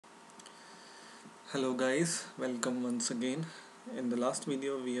Hello guys, welcome once again. In the last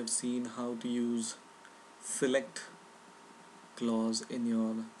video we have seen how to use select clause in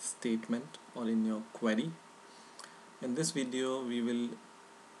your statement or in your query. In this video we will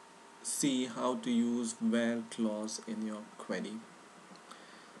see how to use where clause in your query.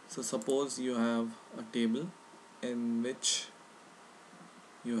 So suppose you have a table in which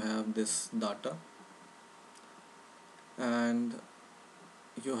you have this data and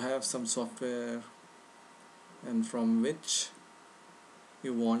you have some software and from which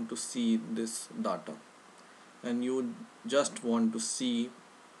you want to see this data, and you just want to see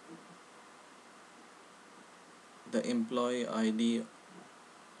the employee ID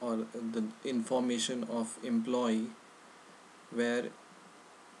or the information of employee where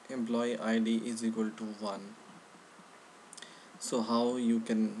employee ID is equal to 1. So how you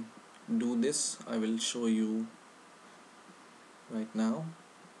can do this, I will show you right now.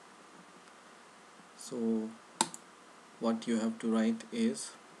 So what you have to write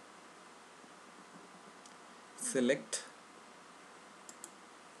is select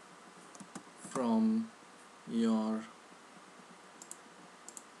from your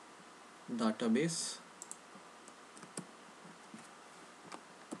database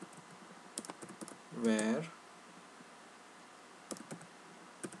where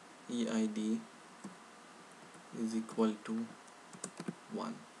EID is equal to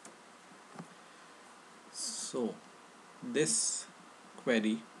 1. So this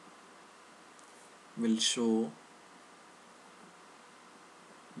query will show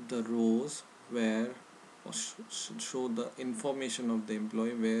the rows where or should show the information of the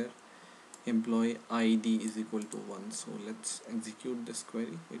employee where employee ID is equal to 1. So let's execute this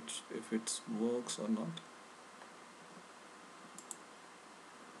query, if it works or not.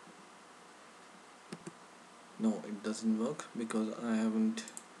 No, it doesn't work because I haven't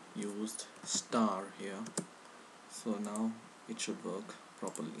used star here. So now it should work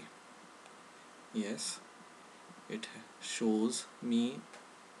properly. Yes, it shows me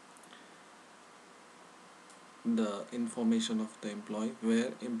the information of the employee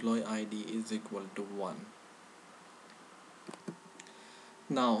where employee ID is equal to 1.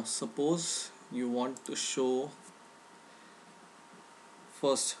 Now suppose you want to show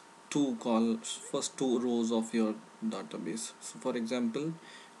first two rows of your database. So for example,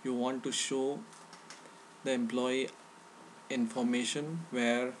 you want to show the employee information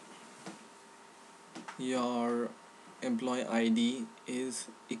where your employee ID is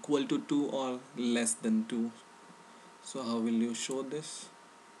equal to 2 or less than 2. So how will you show this?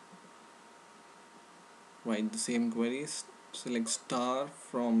 Write the same queries, select star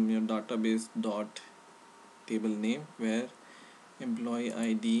from your database dot table name where employee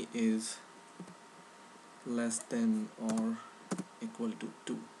ID is less than or equal to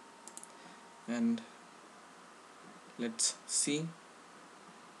 2, and let's see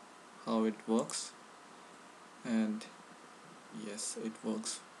how it works. And yes, it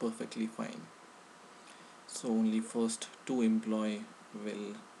works perfectly fine. So only first two employee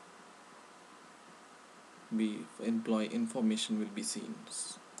information will be seen.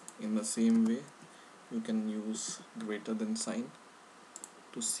 In the same way, you can use greater than sign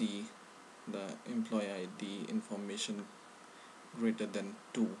to see the employee ID information greater than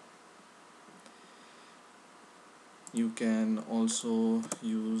 2. You can also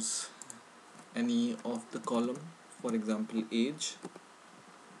use any of the column. For example, age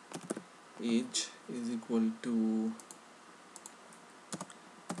is equal to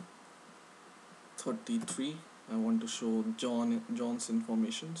 33. I want to show John's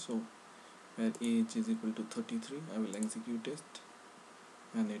information, so where age is equal to 33, I will execute it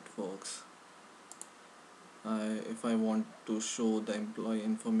and it works. If I want to show the employee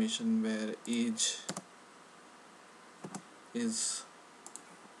information where age is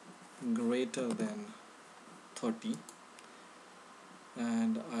greater than 30,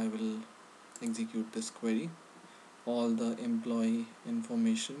 and I will execute this query, all the employee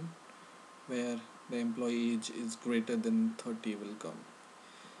information where the employee age is greater than 30 will come.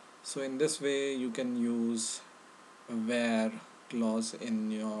 So in this way you can use a where clause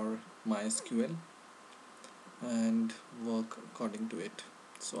in your MySQL and work according to it.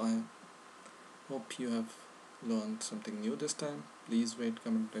 So I hope you have learned something new this time. Please rate,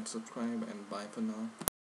 comment and subscribe, and bye for now.